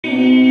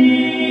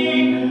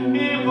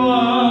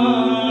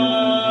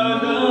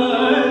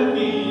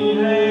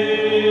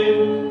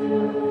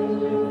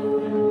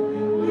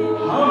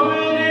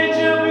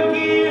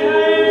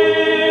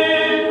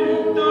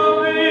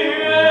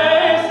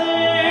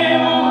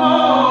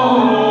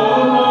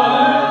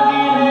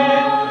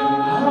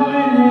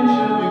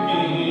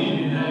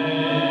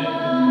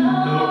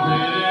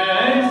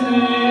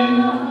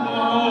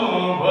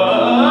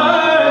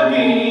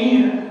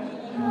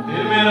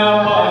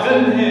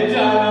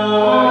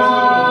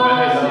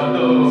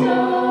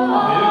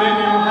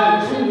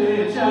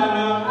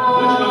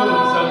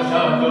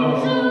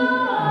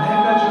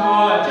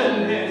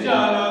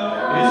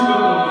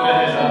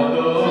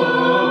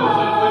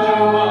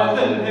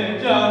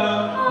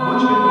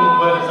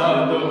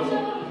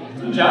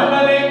जाना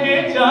लेके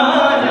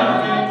जाना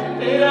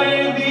तेरा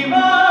ये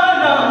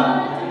दीवाना,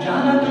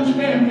 जाना तुझ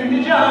पे मिट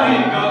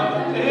जाएगा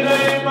तेरा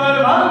ये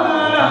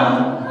परवाना,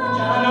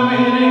 जाना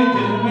मेरे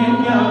दिल में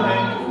क्या है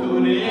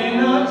तूने ये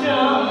ना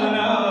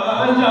जाना,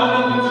 जाना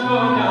तुझको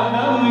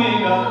जाना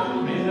होएगा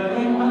मेरा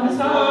ये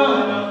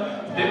अफसाना।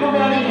 देखो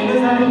प्यारे ये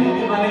सारे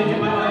दीदी वाले ये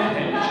परवाने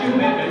हैं इश्क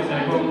में कैसे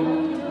हो,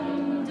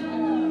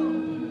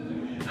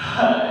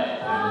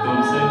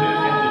 तुमसे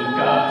मिलके दिल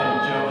का है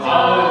जो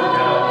हाल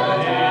क्या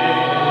कहे,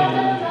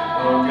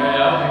 हो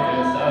गया है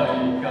कैसा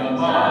ही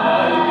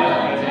कमाल क्या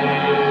कहे,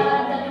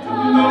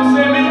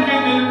 तुमसे मिलके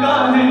दिल का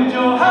है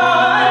जो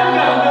हाल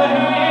क्या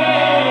कहे,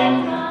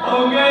 हो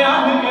गया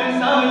है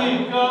कैसा ही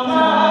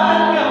कमाल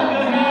क्या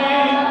कहे।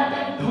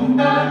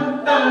 धूमता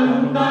धूमता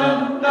धूमता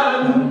धूमता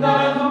धूमता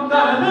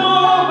धूमता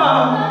धूमा,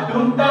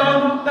 धूमता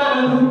धूमता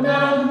धूमता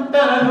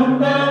धूमता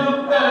धूमता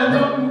धूमता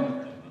धूम।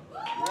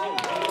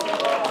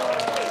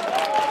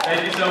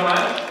 Thank you so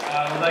much.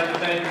 I'd like to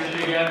thank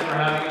Rishi again for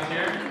having us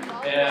here,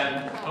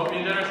 and hope you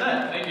enjoyed our set.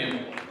 Thank you.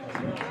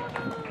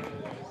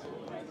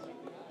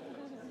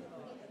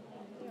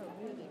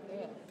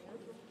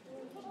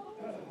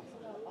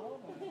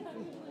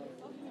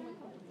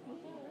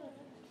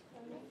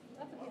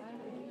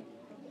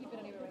 Keep it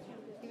anywhere right now.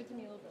 Give it to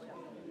me a little bit.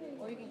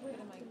 Or you can put it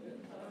in my keep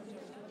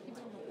it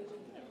on my page.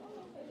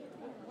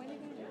 When are you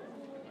going to do it?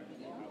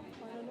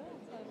 I don't know.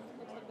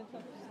 Looks like the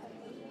tough.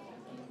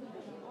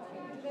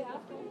 Did they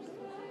ask you?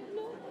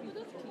 No, but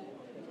that's cute.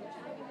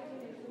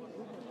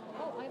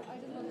 Oh, I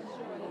didn't know this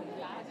show.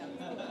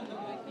 No,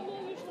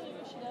 usually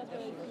Rishi does, but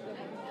I do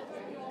them.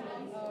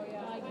 Oh,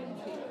 yeah. I didn't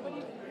see it. What do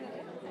you think?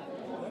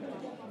 Oh my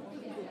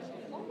gosh.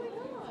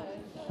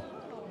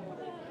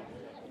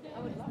 I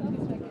would love to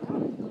check it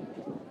out.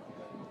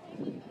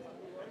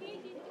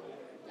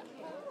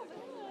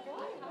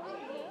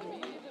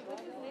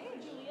 What's his name?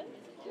 Julian?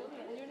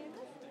 Julian. Your name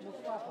is?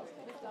 Mustafa.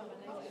 Mustafa.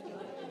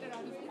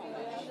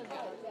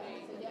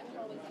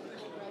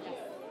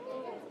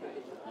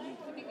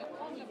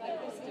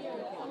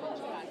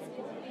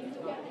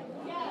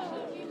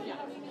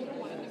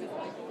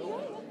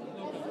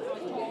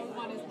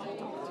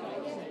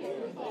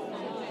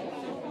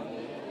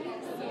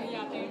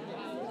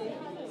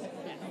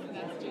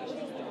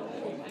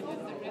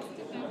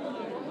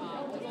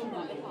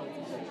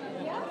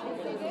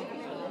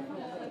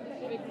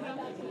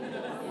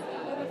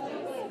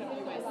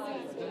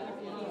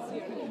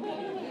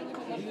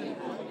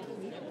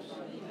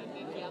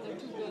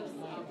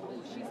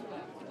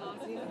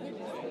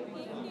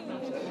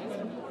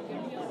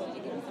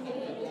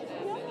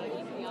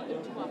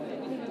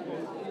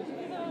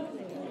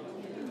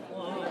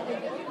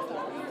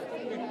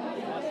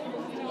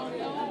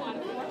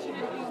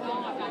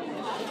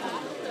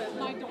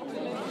 Nice to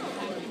meet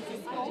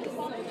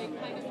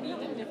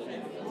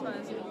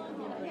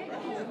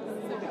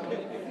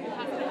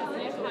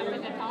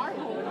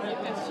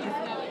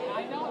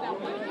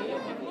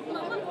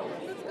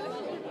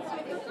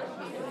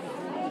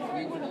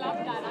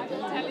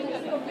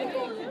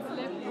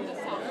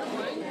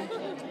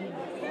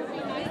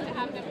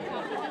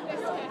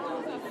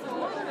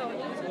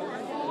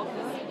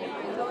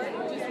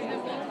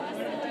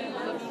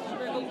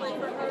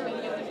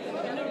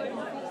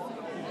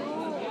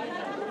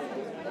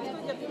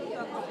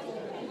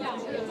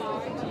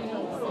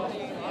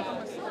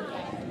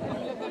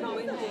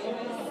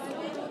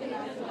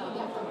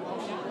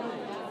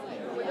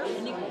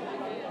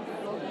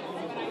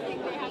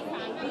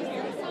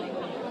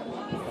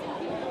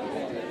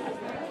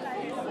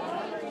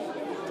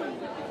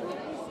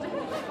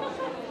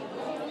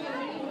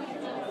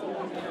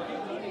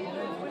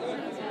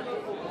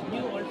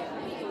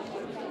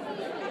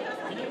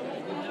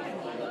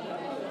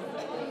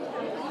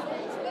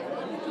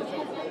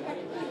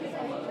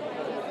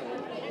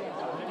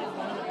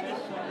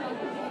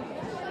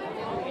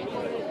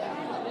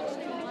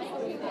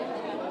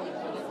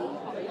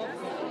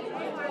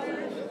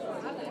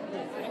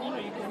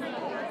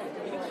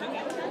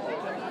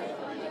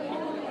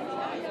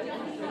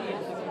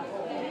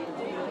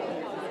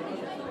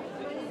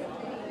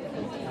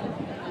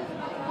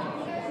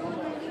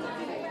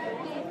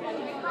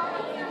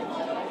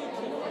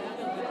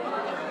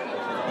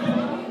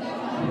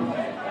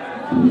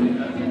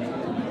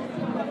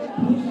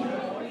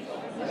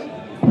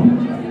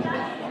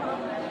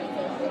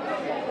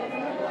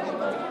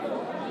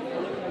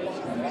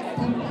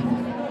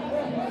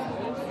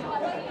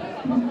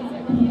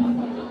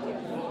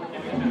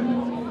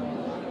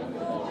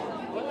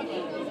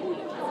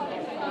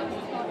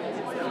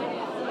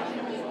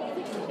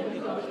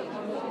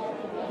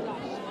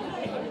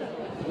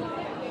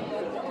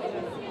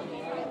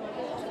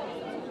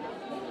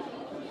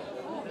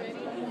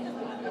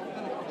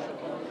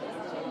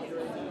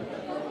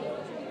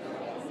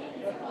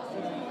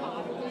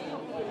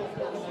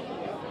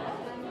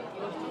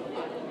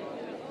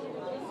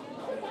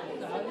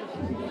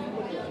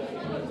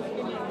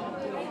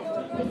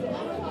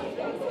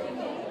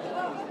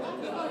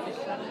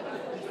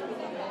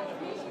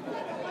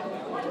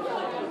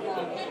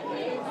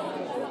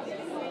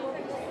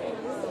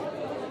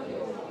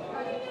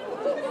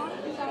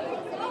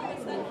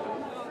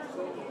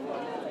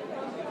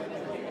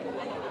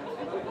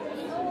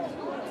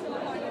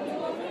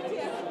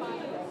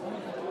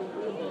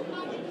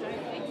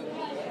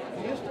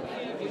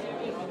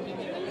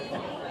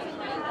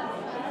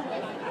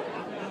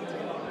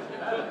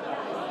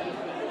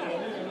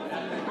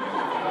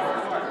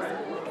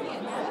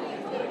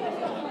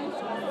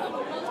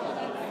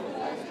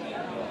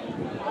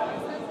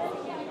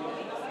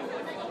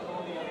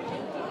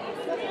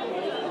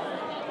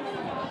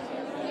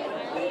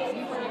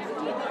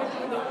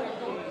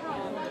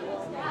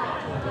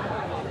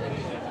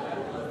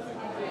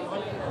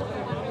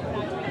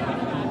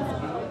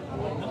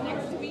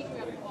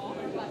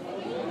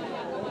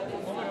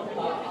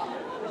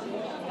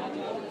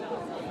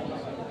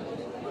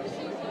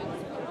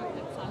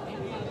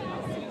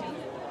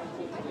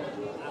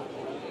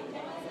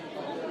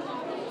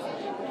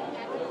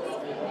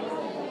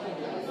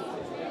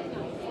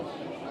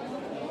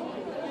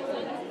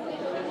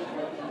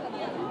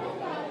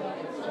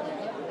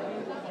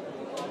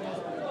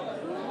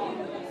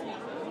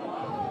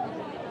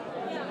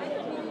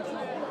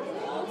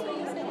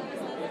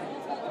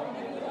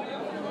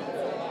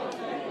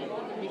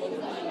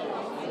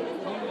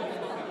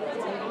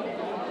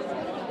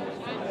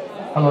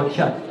Hello,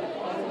 check.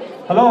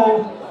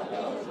 Hello.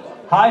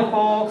 Hi,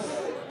 folks.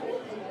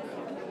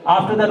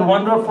 After that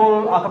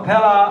wonderful a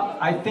cappella,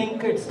 I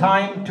think it's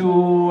time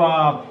to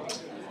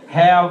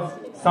have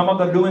some of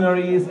the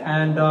luminaries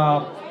and,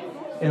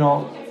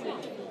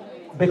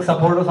 big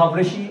supporters of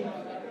Rishi.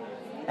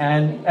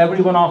 And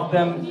every one of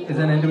them is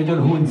an individual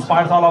who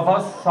inspires all of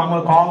us. So I'm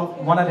going to call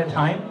one at a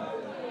time.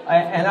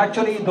 And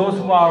actually, those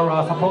who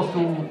are supposed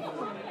to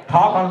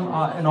talk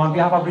on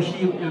behalf of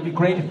Rishi, it will be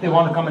great if they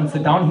want to come and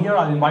sit down here.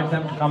 I'll invite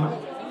them to come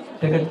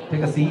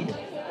take a seat.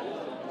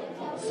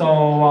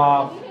 So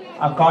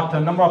I've got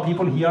a number of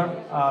people here.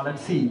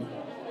 Let's see.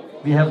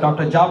 We have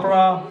Dr.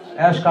 Japra,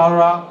 Ash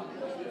Kalra.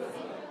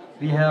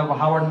 We have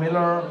Howard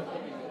Miller,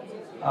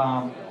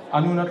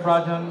 Anu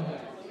Natarajan,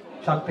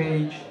 Chuck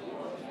Page,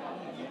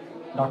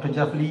 Dr.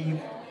 Jeff Lee,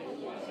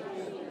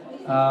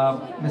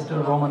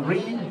 Mr. Roman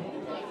Reed.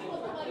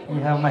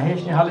 We have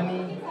Mahesh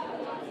Nihalani,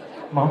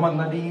 Muhammad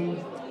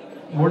Nadeem,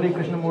 Murli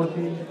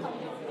Krishnamurthy,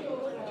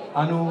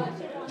 Anu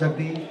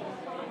Jagdeep,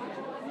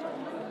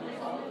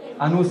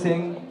 Anu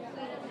Singh,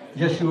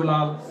 Jayshree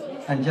Ulal,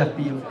 and Jeff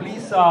Peel.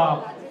 Please,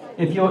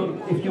 if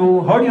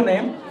you heard your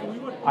name,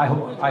 I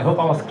hope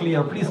I was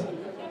clear.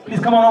 Please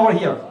come on over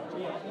here.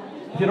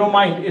 If you don't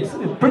mind, it's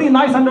pretty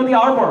nice under the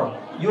arbor.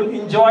 You'll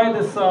enjoy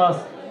this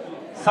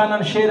sun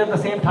and shade at the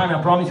same time.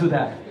 I promise you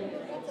that.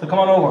 So come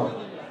on over.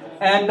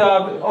 And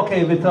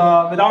okay,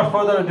 without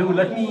further ado,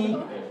 let me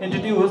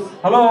introduce.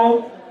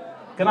 Hello,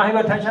 can I have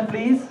your attention,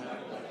 please?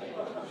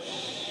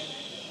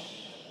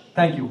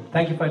 Thank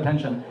you for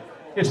attention.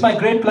 It's my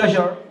great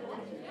pleasure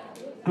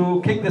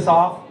to kick this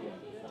off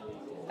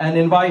and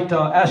invite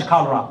Ash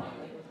Kalra.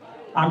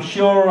 I'm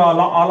sure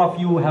all of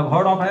you have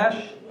heard of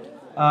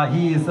Ash.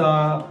 He is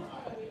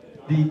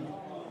the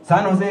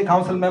San Jose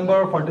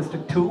Councilmember for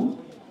District 2,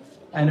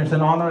 and it's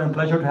an honor and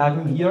pleasure to have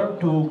him here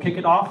to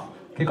kick off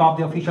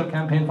the official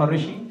campaign for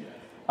Rishi.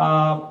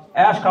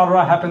 Ash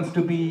Kalra happens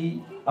to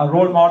be a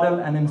role model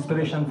and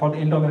inspiration for the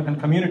Indo-American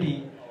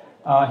community.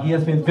 He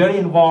has been very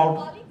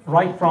involved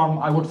right from,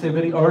 I would say,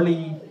 very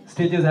early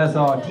stages as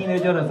a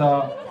teenager, as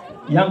a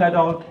young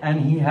adult,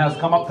 and he has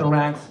come up the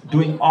ranks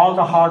doing all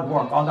the hard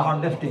work, all the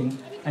hard lifting,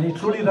 and he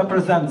truly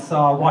represents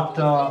what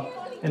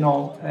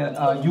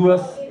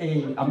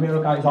USA,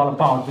 America is all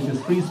about, which is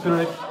free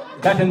spirit,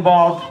 get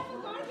involved,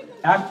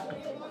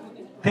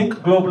 think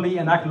globally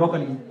and act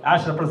locally.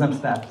 Ash represents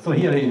that. So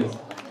here he is.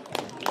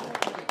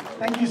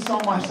 Thank you so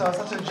much. That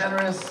was such a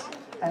generous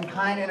and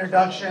kind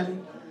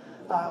introduction.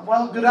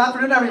 Well, good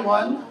afternoon,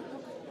 everyone.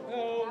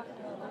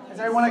 Is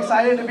everyone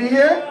excited to be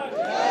here?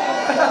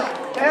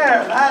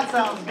 There, that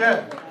sounds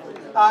good.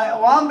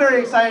 Well, I'm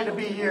very excited to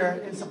be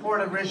here in support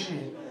of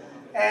Rishi.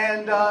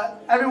 And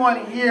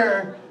everyone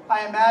here,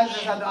 I imagine,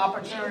 has had the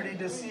opportunity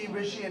to see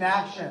Rishi in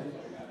action.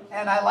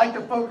 And I like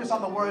to focus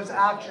on the words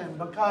action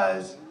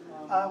because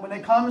when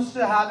it comes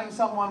to having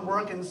someone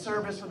work in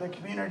service for the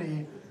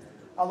community,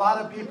 a lot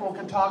of people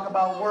can talk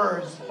about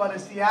words, but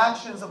it's the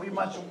actions that we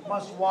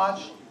must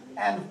watch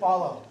and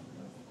follow.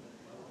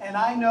 And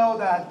I know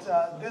that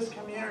this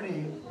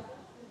community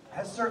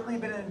has certainly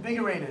been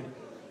invigorated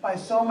by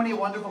so many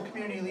wonderful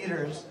community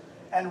leaders.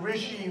 And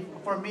Rishi,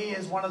 for me,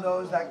 is one of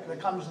those that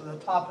comes to the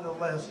top of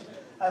the list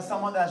as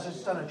someone that's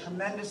just done a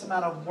tremendous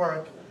amount of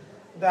work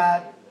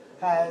that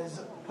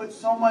has put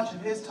so much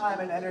of his time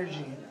and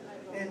energy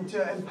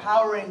into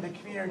empowering the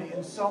community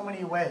in so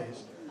many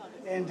ways,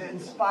 into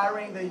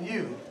inspiring the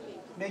youth,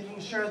 making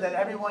sure that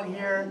everyone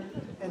here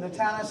in the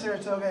town of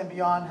Saratoga and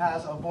beyond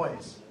has a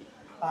voice.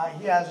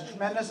 He has a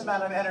tremendous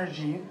amount of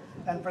energy,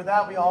 and for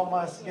that we all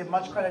must give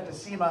much credit to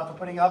Seema for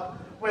putting up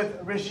with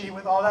Rishi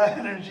with all that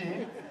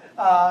energy,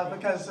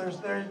 because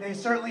they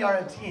certainly are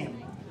a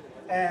team.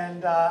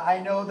 And I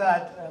know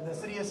that the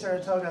city of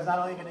Saratoga is not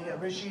only going to get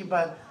Rishi,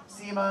 but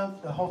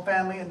Seema, the whole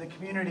family, and the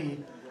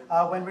community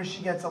when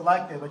Rishi gets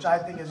elected, which I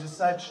think is just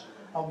such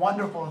a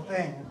wonderful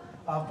thing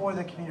for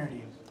the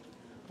community.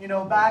 You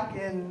know, back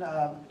in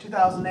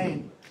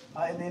 2008,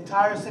 in the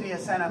entire city of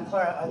Santa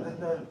Clara,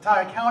 the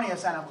entire county of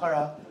Santa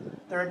Clara,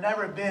 there had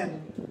never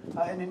been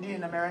an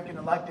Indian American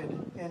elected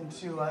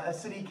into a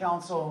city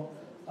council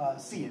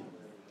seat.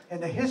 In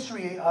the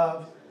history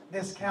of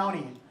this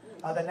county,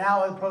 that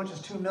now approaches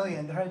 2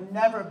 million, there had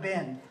never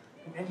been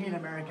an Indian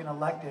American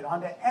elected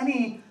onto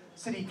any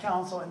city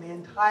council in the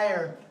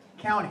entire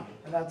county.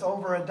 And that's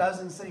over a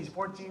dozen cities,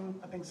 14,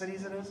 I think,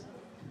 cities it is.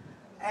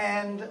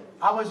 And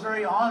I was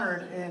very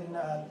honored in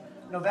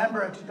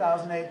November of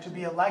 2008 to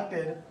be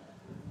elected,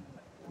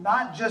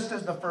 not just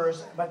as the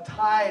first, but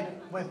tied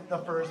with the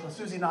first, with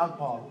Susie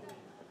Nagpal.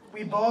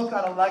 We both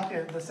got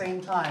elected at the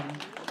same time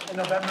in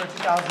November of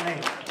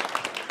 2008.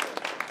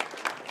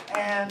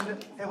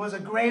 And it was a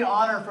great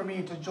honor for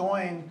me to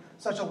join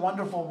such a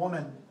wonderful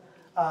woman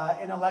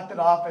in elected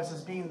office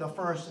as being the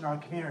first in our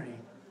community.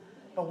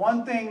 But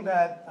one thing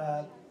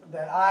that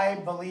I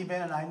believe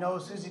in, and I know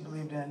Susie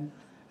believed in,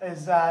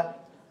 is that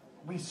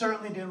we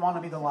certainly didn't want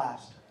to be the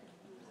last.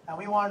 And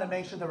we wanted to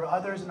make sure there were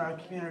others in our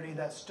community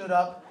that stood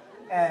up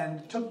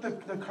and took the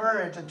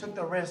courage and took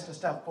the risk to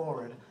step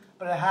forward.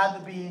 But it had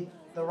to be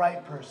the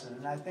right person.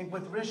 And I think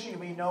with Rishi,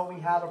 we know we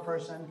have a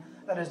person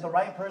that is the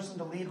right person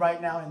to lead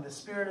right now in the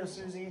spirit of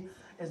Susie,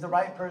 is the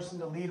right person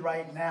to lead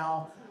right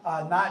now,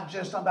 not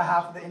just on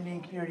behalf of the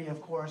Indian community,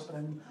 of course, but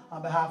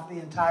on behalf of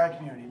the entire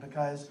community,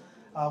 because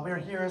we're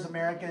here as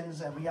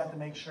Americans and we have to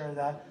make sure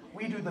that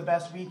we do the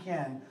best we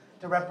can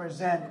to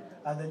represent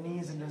the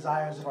needs and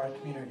desires of our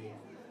community.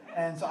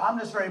 And so I'm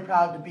just very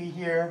proud to be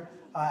here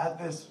at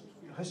this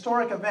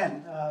historic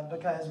event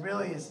because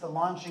really it's the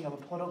launching of a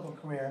political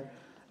career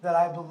that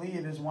I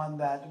believe is one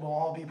that we'll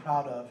all be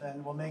proud of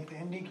and will make the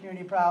Indian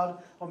community proud,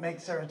 will make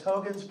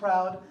Saratogans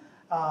proud,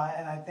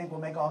 and I think will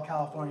make all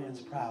Californians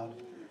proud.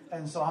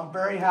 And so I'm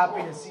very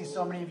happy to see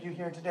so many of you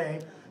here today.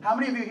 How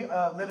many of you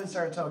live in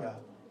Saratoga?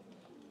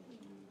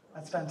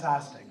 That's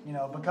fantastic, you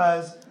know,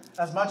 because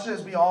as much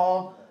as we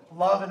all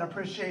love and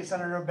appreciate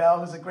Senator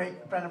Bell, who's a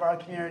great friend of our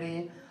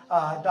community,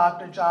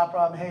 Dr.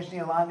 Japra, Mahesh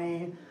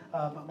Nihalani,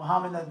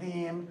 Muhammad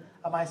Nadeem,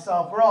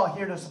 myself, we're all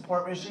here to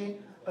support Rishi.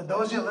 But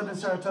those of you that live in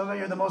Saratoga,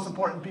 you're the most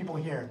important people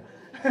here.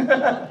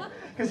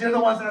 Because you're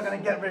the ones that are going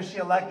to get Rishi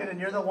elected, and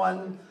you're the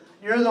ones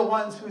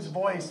whose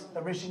voice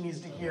that Rishi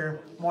needs to hear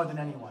more than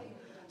anyone.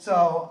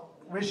 So,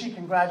 Rishi,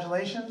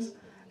 congratulations.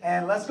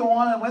 And let's go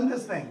on and win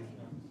this thing.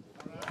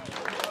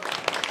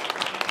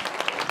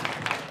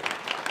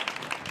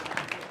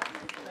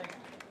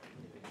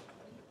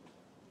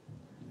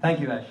 Thank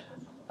you, Ash.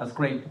 That's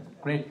great.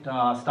 Great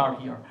start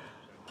here.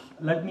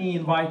 Let me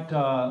invite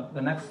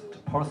the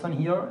next person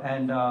here,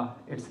 and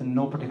it's in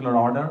no particular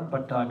order,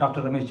 but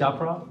Dr. Ramesh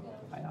Japra,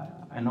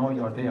 I know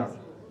you're there.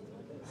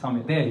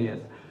 Somewhere, there he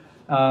is.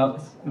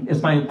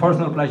 It's my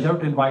personal pleasure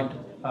to invite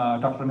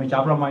Dr. Ramesh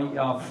Japra,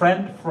 my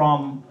friend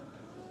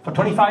for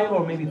 25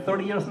 or maybe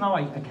 30 years now.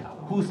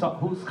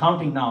 Who's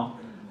counting now?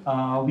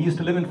 We used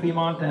to live in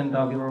Fremont, and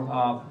we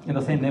were in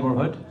the same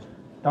neighborhood.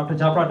 Dr.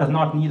 Japra does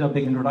not need a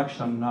big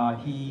introduction.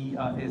 He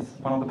is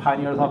one of the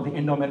pioneers of the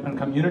Indo-American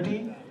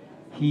community.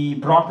 He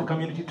brought the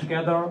community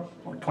together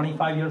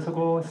 25 years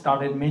ago,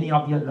 started many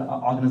of the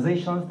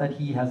organizations that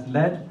he has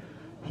led.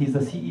 He's the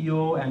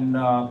CEO and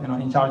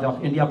in charge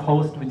of India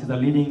Post, which is a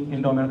leading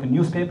Indo-American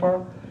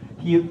newspaper.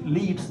 He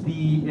leads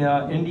the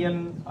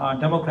Indian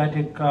American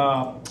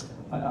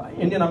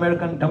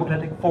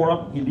Democratic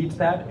Forum. He leads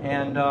that,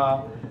 and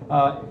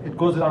it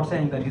goes without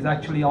saying that he's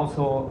actually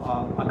also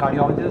a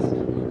cardiologist,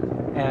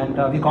 and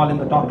we call him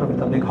the doctor with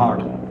a big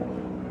heart.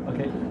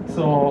 Okay,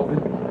 so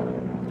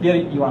here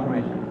you are,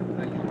 Ramesh.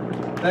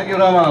 Thank you,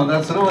 Rama.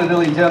 That's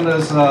really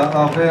generous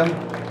of him.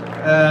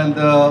 And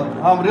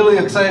I'm really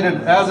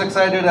excited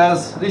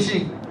as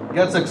Rishi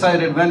gets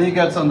excited when he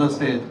gets on the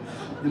stage.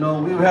 You know,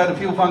 we've had a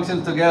few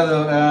functions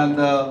together, and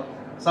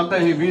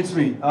sometimes he beats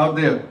me out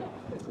there.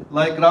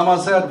 Like Rama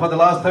said, for the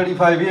last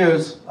 35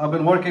 years, I've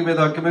been working with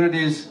our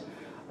communities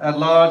at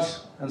large,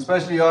 and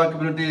especially our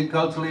community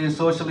culturally,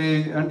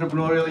 socially,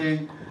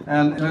 entrepreneurially,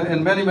 and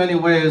in many, many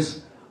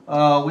ways,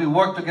 we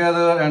work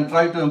together and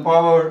try to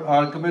empower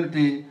our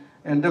community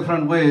in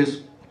different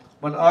ways.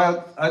 But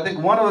I think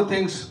one of the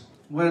things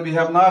where we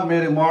have not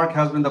made a mark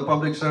has been the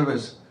public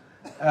service.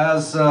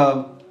 As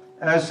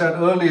said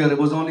earlier, it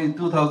was only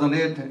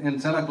 2008 in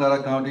Santa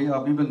Clara County.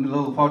 We've been a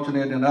little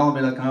fortunate in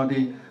Alameda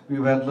County.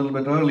 We've had a little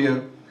bit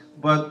earlier.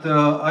 But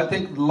I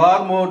think a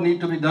lot more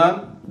need to be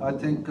done. I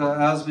think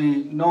as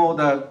we know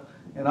that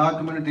in our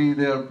community,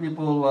 there are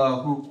people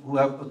who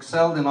have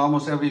excelled in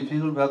almost every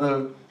field,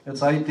 whether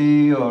it's IT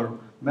or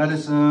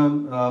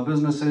medicine,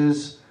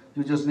 businesses,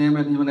 you just name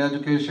it, even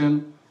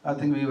education. I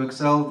think we've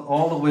excelled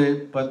all the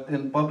way, but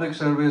in public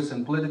service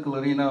and political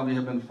arena, we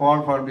have been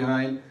far, far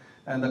behind.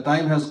 And the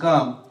time has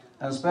come,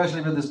 and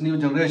especially with this new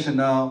generation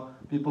now,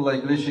 people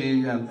like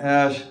Rishi and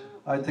Ash,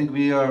 I think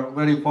we are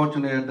very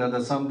fortunate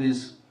that some of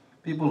these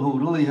people who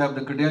really have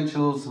the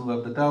credentials, who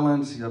have the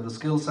talents, who have the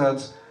skill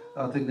sets,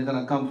 I think they're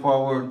going to come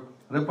forward,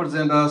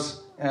 represent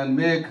us, and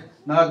make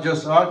not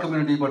just our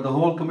community, but the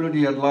whole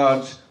community at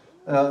large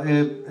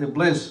a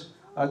bliss.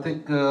 I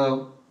think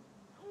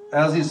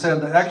as he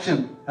said, the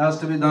action has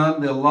to be done.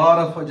 There are a lot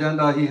of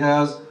agenda he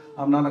has.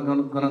 I'm not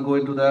going to go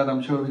into that.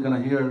 I'm sure we're going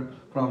to hear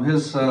from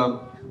his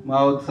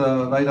mouth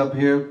right up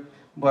here.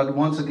 But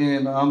once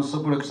again, I'm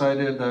super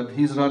excited that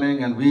he's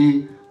running, and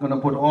we're going to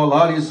put all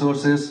our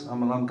resources.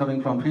 I'm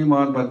coming from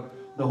Fremont, but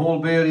the whole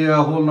Bay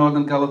Area, whole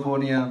Northern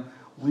California,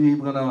 we're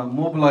going to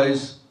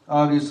mobilize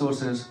our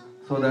resources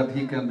so that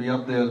he can be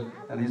up there,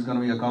 and he's going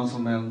to be a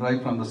councilman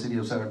right from the city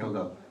of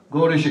Saratoga.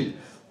 Go Rishi.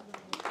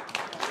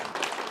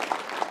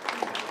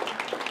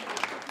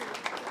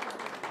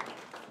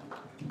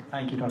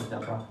 Thank you, Dr.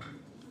 Japra.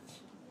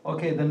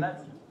 Okay, the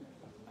next.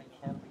 I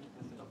can't read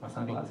this without my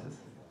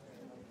sunglasses.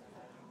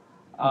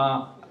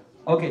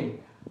 Okay,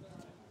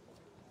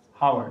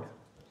 Howard.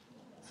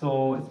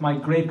 So it's my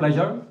great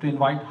pleasure to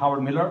invite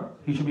Howard Miller.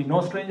 He should be no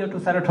stranger to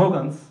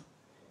Saratogans.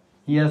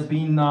 He has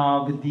been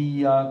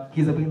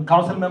he's been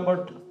council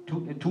member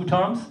two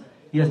terms.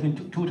 He has been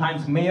two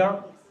times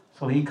mayor.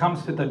 So he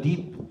comes with a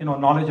deep,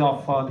 knowledge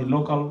of the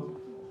local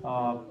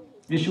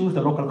issues,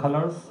 the local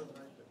colors,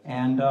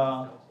 and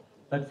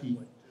let's see.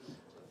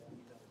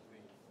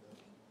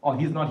 Oh,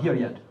 he's not here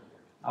yet.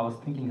 I was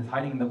thinking he's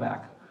hiding in the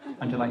back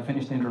until I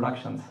finished the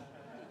introductions.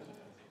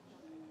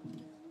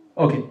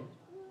 Okay,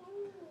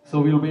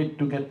 so we'll wait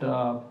to get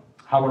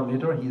Howard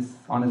later. He's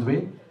on his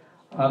way.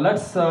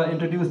 Let's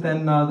introduce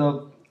then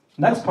the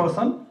next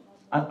person.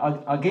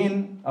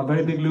 Again, a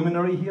very big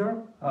luminary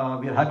here.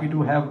 We are happy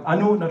to have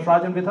Anu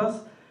Natarajan with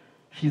us.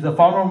 She's a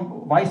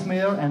former vice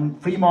mayor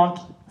and Fremont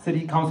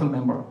City Council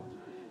member.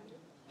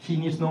 She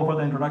needs no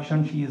further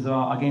introduction. She is,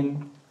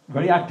 again,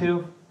 very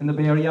active in the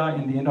Bay Area,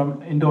 in the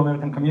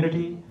Indo-American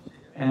community,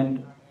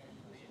 and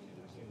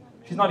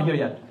she's not here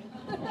yet.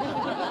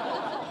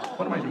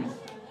 What am I doing?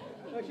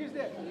 No, she's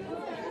there.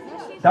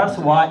 That's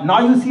why. Now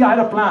you see I had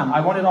a plan.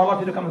 I wanted all of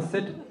you to come and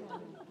sit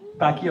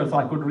back here so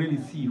I could really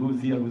see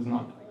who's here, who's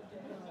not.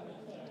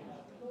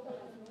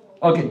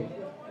 Okay.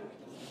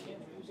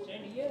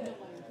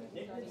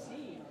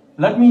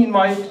 Let me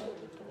invite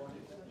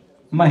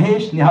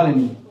Mahesh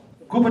Nihalani,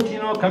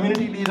 Cupertino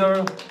Community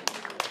leader,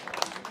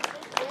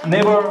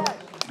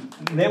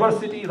 neighbor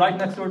city right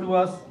next door to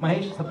us.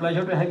 Mahesh, it's a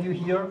pleasure to have you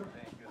here.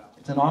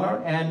 It's an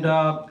honor, and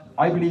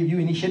I believe you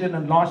initiated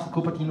and launched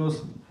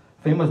Cupertino's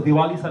famous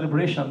Diwali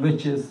celebration,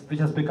 which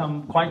has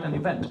become quite an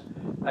event,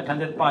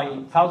 attended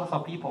by thousands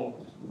of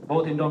people,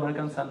 both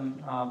Indo-Americans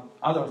and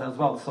others as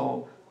well.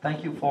 So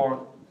thank you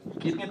for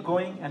keeping it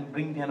going and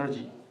bringing the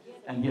energy.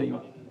 And here you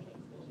are.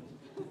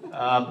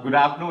 Good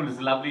afternoon. It's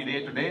a lovely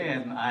day today,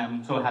 and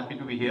I'm so happy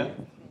to be here,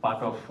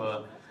 part of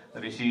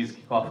Rishi's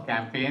Kickoff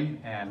campaign,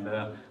 and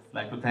I'd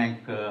like to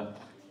thank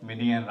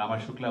Minnie and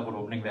Shukla for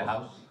opening their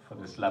house for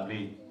this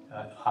lovely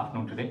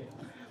afternoon today.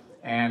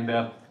 And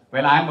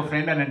well, I'm a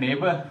friend and a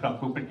neighbor from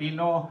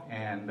Cupertino,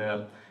 and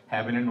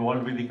have been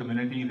involved with the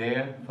community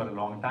there for a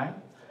long time.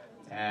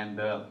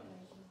 And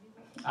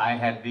I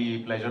had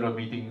the pleasure of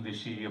meeting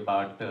Rishi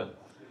about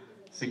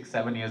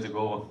 6-7 years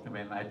ago,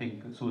 when I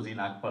think Susie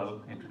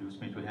Nagpal introduced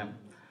me to him.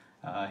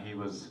 He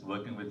was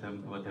working with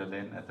her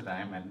then at the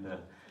time, and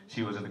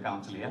she was in the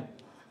council here.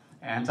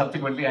 And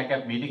subsequently, I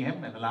kept meeting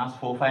him. In the last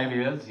 4-5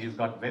 years, he's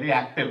got very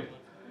active,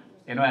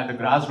 you know, at the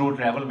grassroots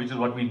level, which is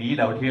what we need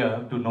out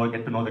here to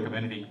get to know the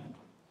community,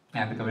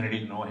 and the community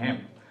to know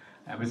him.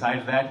 And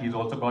besides that, he's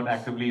also got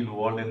actively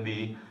involved in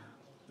the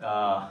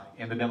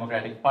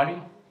Democratic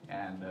Party,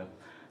 and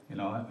you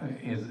know,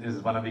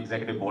 is one of the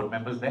executive board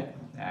members there,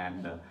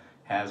 and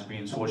has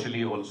been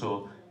socially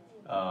also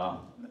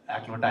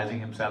acclimatizing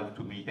himself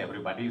to meet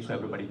everybody, so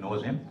everybody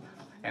knows him.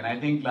 And I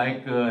think,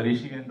 like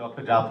Rishi and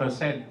Dr. Japra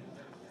said,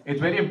 it's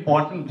very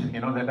important, you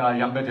know, that our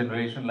younger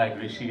generation, like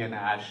Rishi and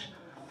Ash,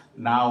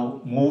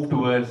 now move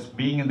towards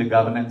being in the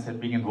governance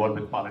and being involved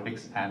with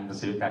politics and the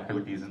civic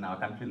activities in our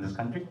country, in this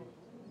country.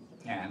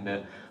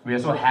 And we are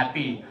so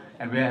happy,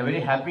 and we are very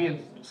happy and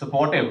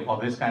supportive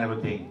of this kind of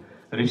a thing.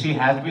 Rishi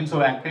has been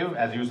so active,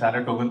 as you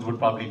Saratogans would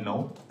probably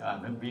know.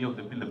 We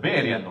in the Bay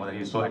Area know that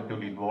he's so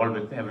actively involved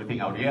with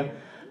everything out here,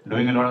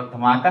 doing a lot of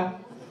dhamaka,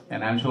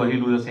 and I'm sure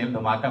he'll do the same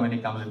dhamaka when he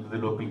comes into the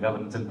local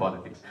governance and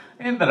politics,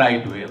 in the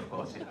right way, of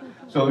course. Yeah.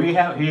 So he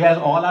has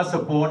all our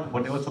support,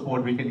 whatever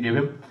support we can give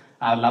him.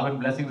 Our love and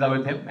blessings are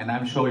with him, and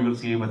I'm sure you'll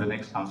see him as the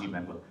next council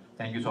member.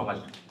 Thank you so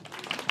much.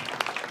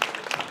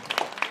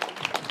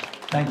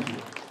 Thank you.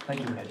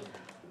 Thank you, Mahesh.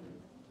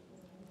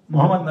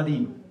 Muhammad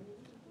Nadeem.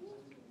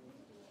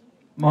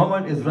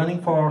 Muhammad is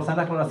running for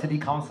Santa Clara City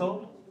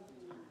Council,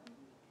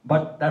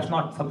 but that's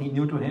not something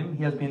new to him.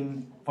 He has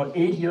been for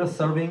 8 years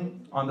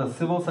serving on the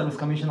Civil Service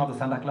Commission of the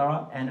Santa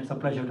Clara, and it's a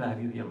pleasure to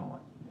have you here,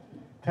 Muhammad.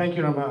 Thank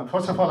you, Rama.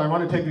 First of all, I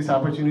want to take this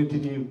opportunity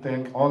to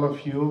thank all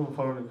of you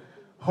for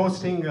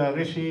hosting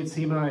Rishi,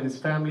 Seema, and his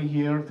family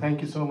here.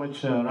 Thank you so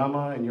much,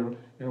 Rama, and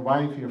your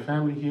wife, your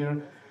family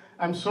here.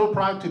 I'm so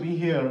proud to be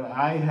here.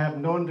 I have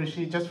known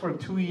Rishi just for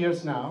 2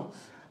 years now.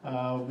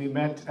 We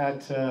met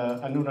at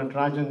Anu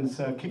Natarajan's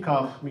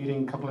Kickoff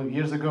meeting a couple of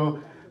years ago,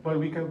 but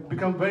we have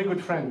become very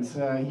good friends.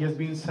 He has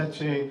been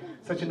such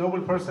a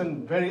noble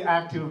person, very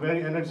active,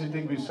 very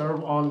energetic. We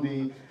serve on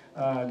the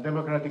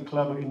Democratic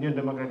Club, Indian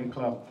Democratic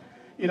Club.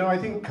 You know, I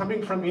think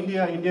coming from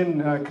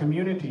Indian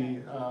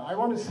community, I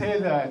want to say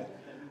that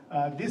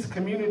this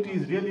community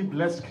is really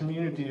blessed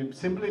community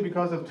simply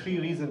because of 3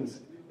 reasons.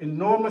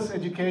 Enormous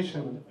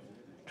education,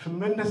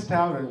 tremendous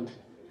talent,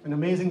 and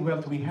amazing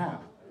wealth we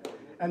have.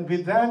 And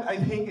with that, I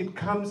think it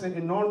comes an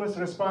enormous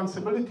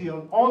responsibility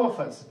on all of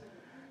us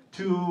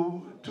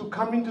to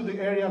come into the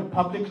area of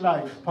public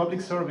life,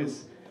 public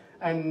service.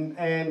 And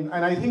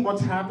I think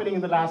what's happening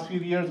in the last few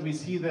years, we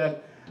see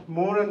that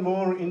more and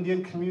more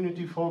Indian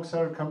community folks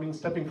are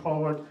stepping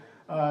forward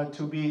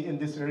to be in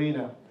this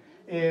arena.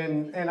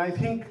 And I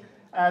think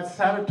as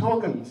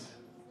Saratogans,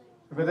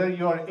 whether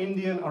you are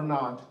Indian or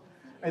not,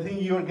 I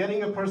think you are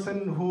getting a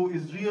person who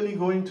is really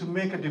going to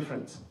make a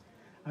difference.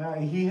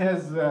 He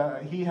has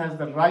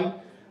the right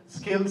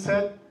skill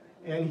set,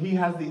 and he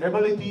has the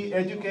ability,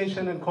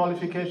 education, and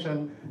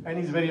qualification, and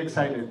he's very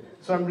excited.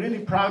 So I'm really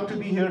proud to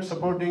be here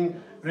supporting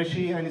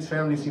Rishi and his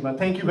family, Seema.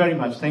 Thank you very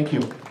much. Thank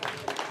you.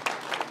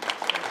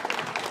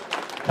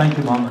 Thank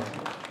you, Mohammed.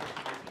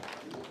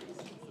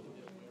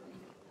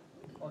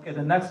 Okay,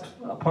 the next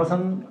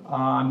person,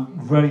 I'm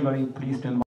very, very pleased to invite.